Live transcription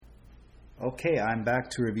Okay, I'm back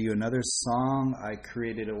to review another song I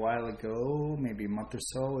created a while ago, maybe a month or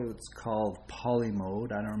so. It's called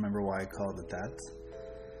Polymode. I don't remember why I called it that.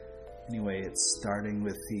 Anyway, it's starting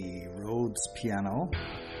with the Rhodes piano,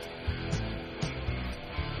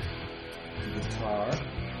 the guitar,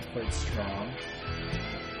 quite strong.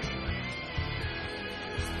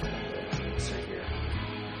 It's right here.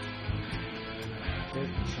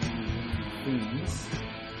 Changing themes.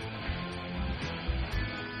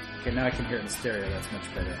 Okay, now I can hear it in stereo. That's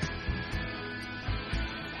much better.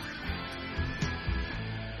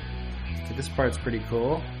 Okay, this part's pretty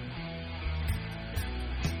cool.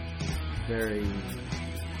 Very,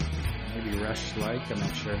 maybe Rush-like, I'm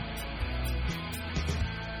not sure.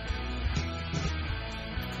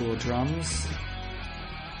 Cool drums.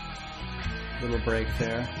 Little break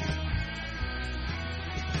there.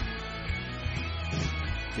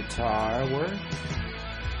 Guitar work.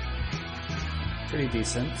 Pretty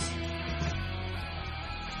decent.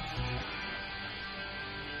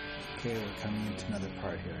 Okay, we're coming into another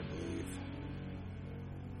part here, I believe.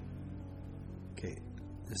 Okay,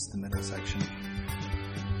 this is the middle section.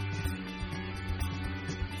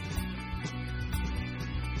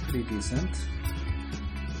 Pretty decent.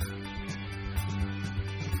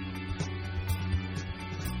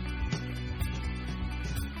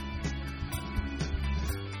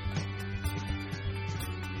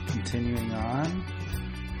 Continuing on.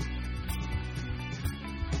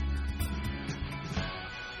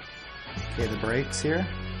 Okay, the breaks here.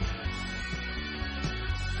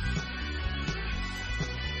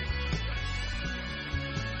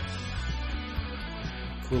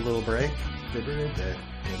 Cool little break.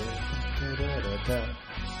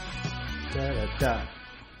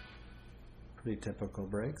 Pretty typical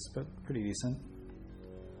breaks, but pretty decent.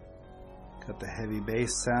 Got the heavy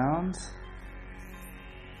bass sound.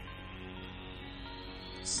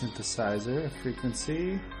 Synthesizer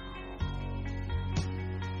frequency.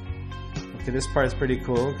 Okay, this part's pretty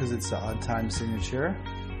cool because it's the odd time signature.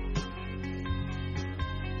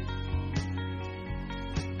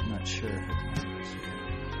 I'm not sure if it matters here.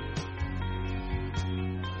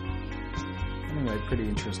 Anyway, pretty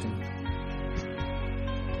interesting.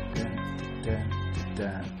 Okay,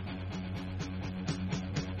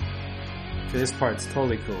 this part's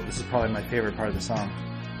totally cool. This is probably my favorite part of the song.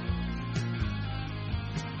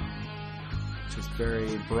 Just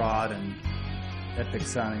very broad and epic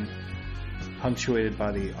sounding, punctuated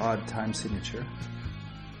by the odd time signature.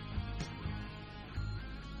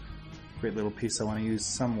 Great little piece I want to use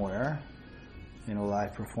somewhere in a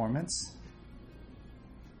live performance.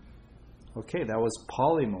 Okay, that was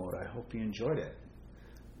Polymode. I hope you enjoyed it.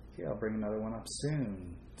 Okay, I'll bring another one up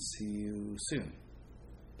soon. See you soon.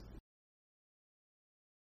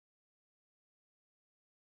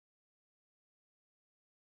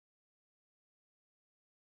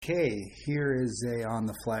 Okay, here is a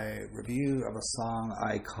on-the-fly review of a song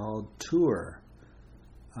I called Tour.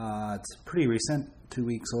 It's pretty recent, 2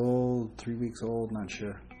 weeks old, 3 weeks old, not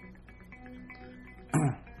sure.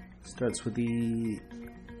 Starts with the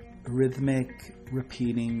rhythmic,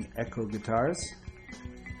 repeating echo guitars.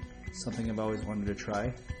 Something I've always wanted to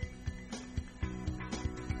try.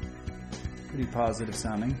 Pretty positive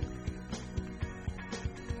sounding.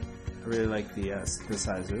 I really like the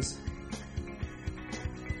synthesizers.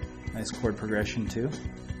 Nice chord progression too.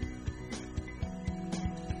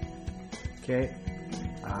 Okay.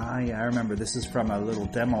 Yeah, I remember this is from a little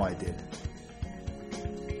demo I did.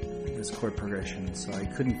 This chord progression, so I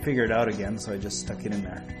couldn't figure it out again, so I just stuck it in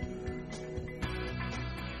there.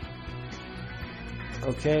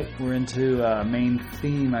 Okay, we're into main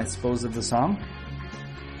theme, I suppose, of the song.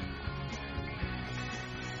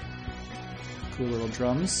 Cool little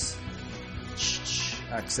drums.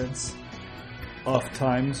 Accents. Off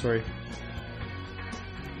time, sorry.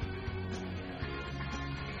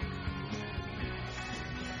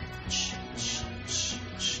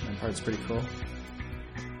 That part's pretty cool.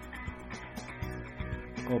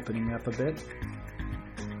 Opening up a bit.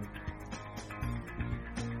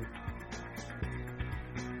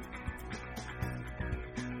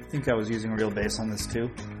 I think I was using real bass on this too.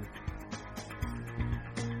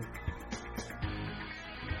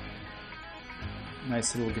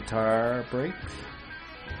 Nice little guitar break.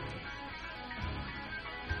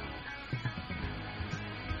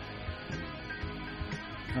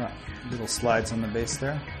 Little slides on the bass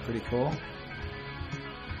there. Pretty cool.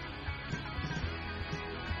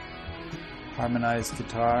 Harmonized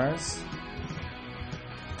guitars.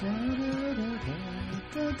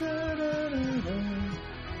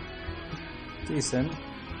 Decent.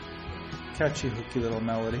 Catchy, hooky little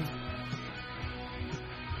melody.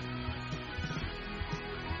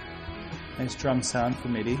 Nice drum sound for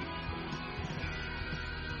MIDI.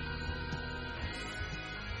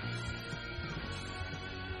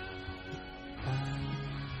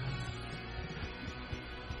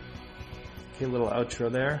 Okay, a little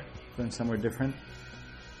outro there, going somewhere different.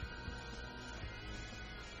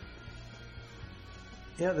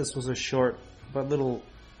 Yeah, this was a short but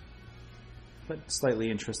slightly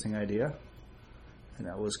interesting idea. And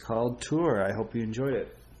that was called Tour. I hope you enjoyed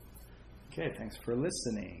it. Okay, thanks for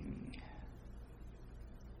listening.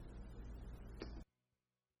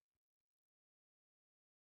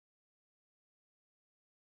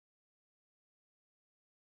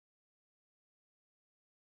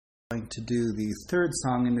 I'm going to do the third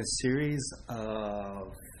song in this series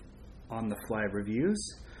of On the Fly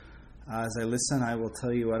reviews. As I listen, I will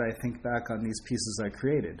tell you what I think back on these pieces I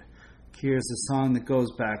created. Here's a song that goes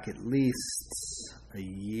back at least a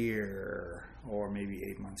year or maybe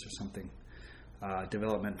 8 months or something.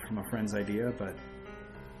 Development from a friend's idea, but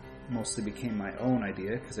mostly became my own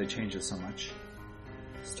idea because I changed it so much.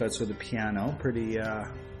 Starts with a piano, pretty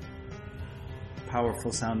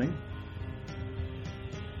powerful sounding.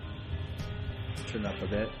 Turn it up a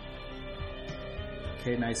bit.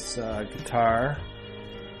 Okay, nice guitar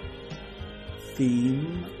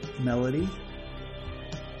theme melody.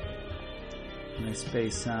 Nice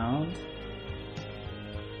bass sound.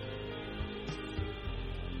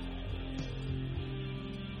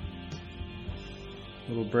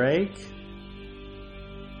 Little break.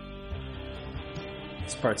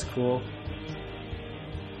 This part's cool.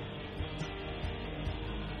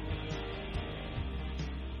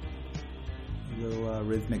 A little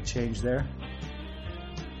rhythmic change there.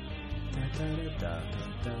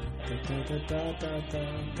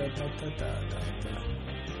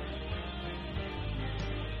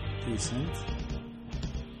 Decent.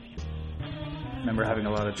 Remember having a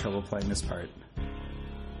lot of trouble playing this part.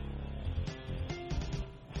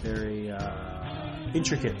 Very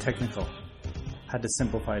intricate, technical. Had to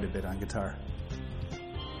simplify it a bit on guitar.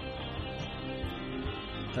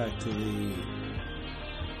 Back to the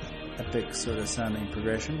epic sort of sounding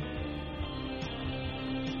progression.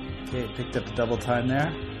 Okay, picked up the double time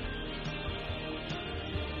there.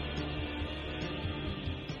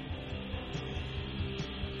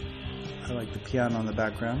 I like the piano in the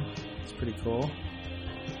background. It's pretty cool.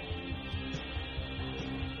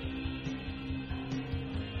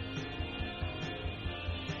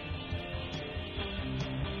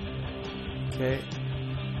 Okay.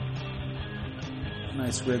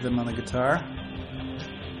 Nice rhythm on the guitar.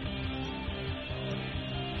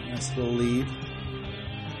 Nice little lead.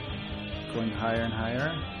 Going higher and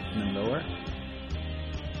higher, and then lower.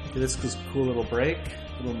 Okay, this was a cool little break,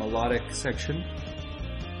 little melodic section.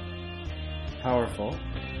 Powerful.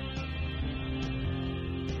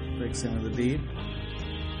 Breaks in with the beat.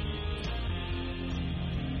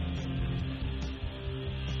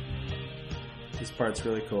 This part's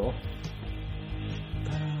really cool.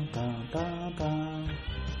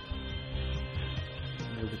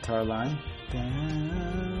 The guitar line.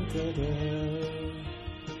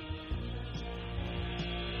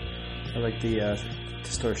 I like the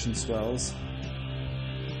distortion swells.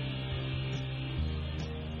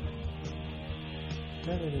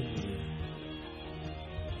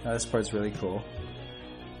 Now this part's really cool.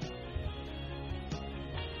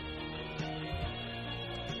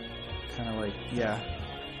 Kind of like, yeah.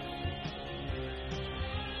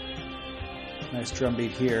 Nice drum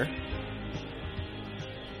beat here.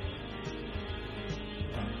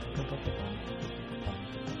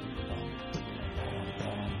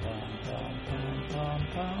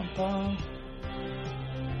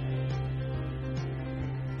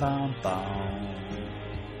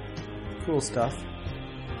 Cool stuff.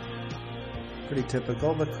 Pretty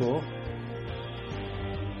typical, but cool.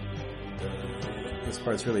 This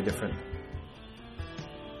part's really different.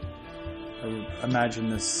 I would imagine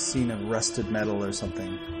this scene of Rusted Metal or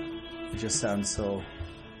something. It just sounds so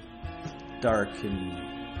dark and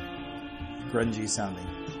grungy sounding.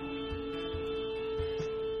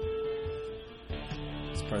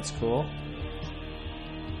 This part's cool.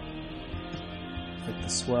 Like the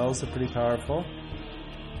swells are pretty powerful.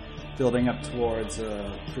 Building up towards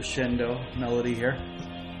a crescendo melody here.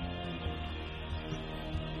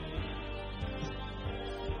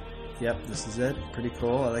 Yep, this is it. Pretty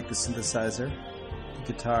cool. I like the synthesizer,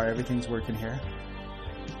 the guitar, everything's working here.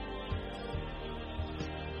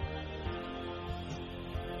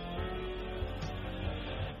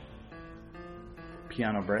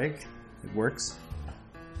 Piano break. It works.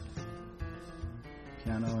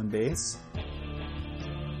 Piano and bass.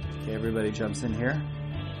 Okay, everybody jumps in here.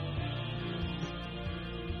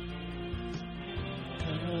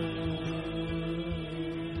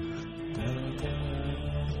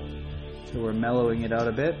 So we're mellowing it out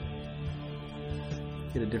a bit.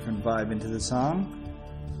 Get a different vibe into the song.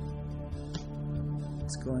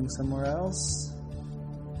 It's going somewhere else.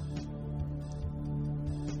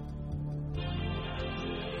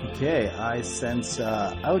 Okay, I sense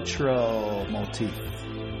outro motif.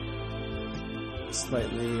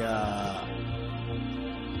 Slightly, I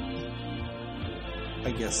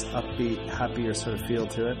guess, upbeat, happier sort of feel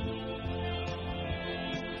to it.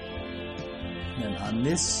 And on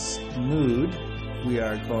this mood, we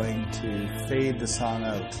are going to fade the song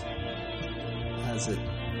out as it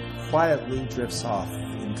quietly drifts off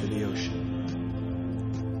into the ocean.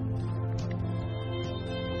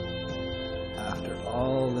 After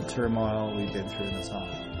all the turmoil we've been through in the song.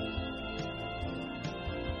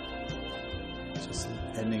 Just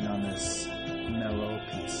ending on this mellow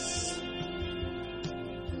piece.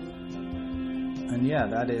 And yeah,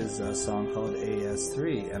 that is a song called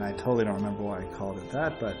AS3, and I totally don't remember why I called it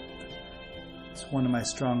that, but it's one of my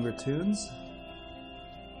stronger tunes.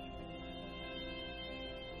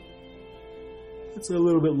 It's a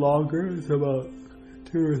little bit longer, it's about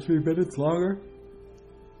 2 or 3 minutes longer.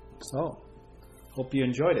 So, hope you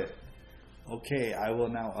enjoyed it. Okay, I will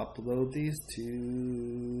now upload these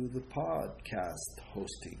to the podcast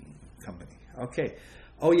hosting company. Okay.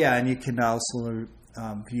 Oh yeah, and you can also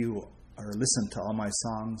view or listen to all my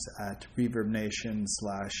songs at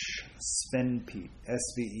ReverbNation/Svenpete,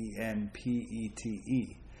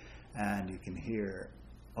 SVENPETE. And you can hear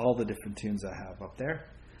all the different tunes I have up there.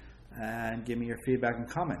 And give me your feedback and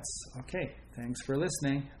comments. Okay, thanks for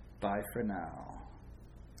listening. Bye for now.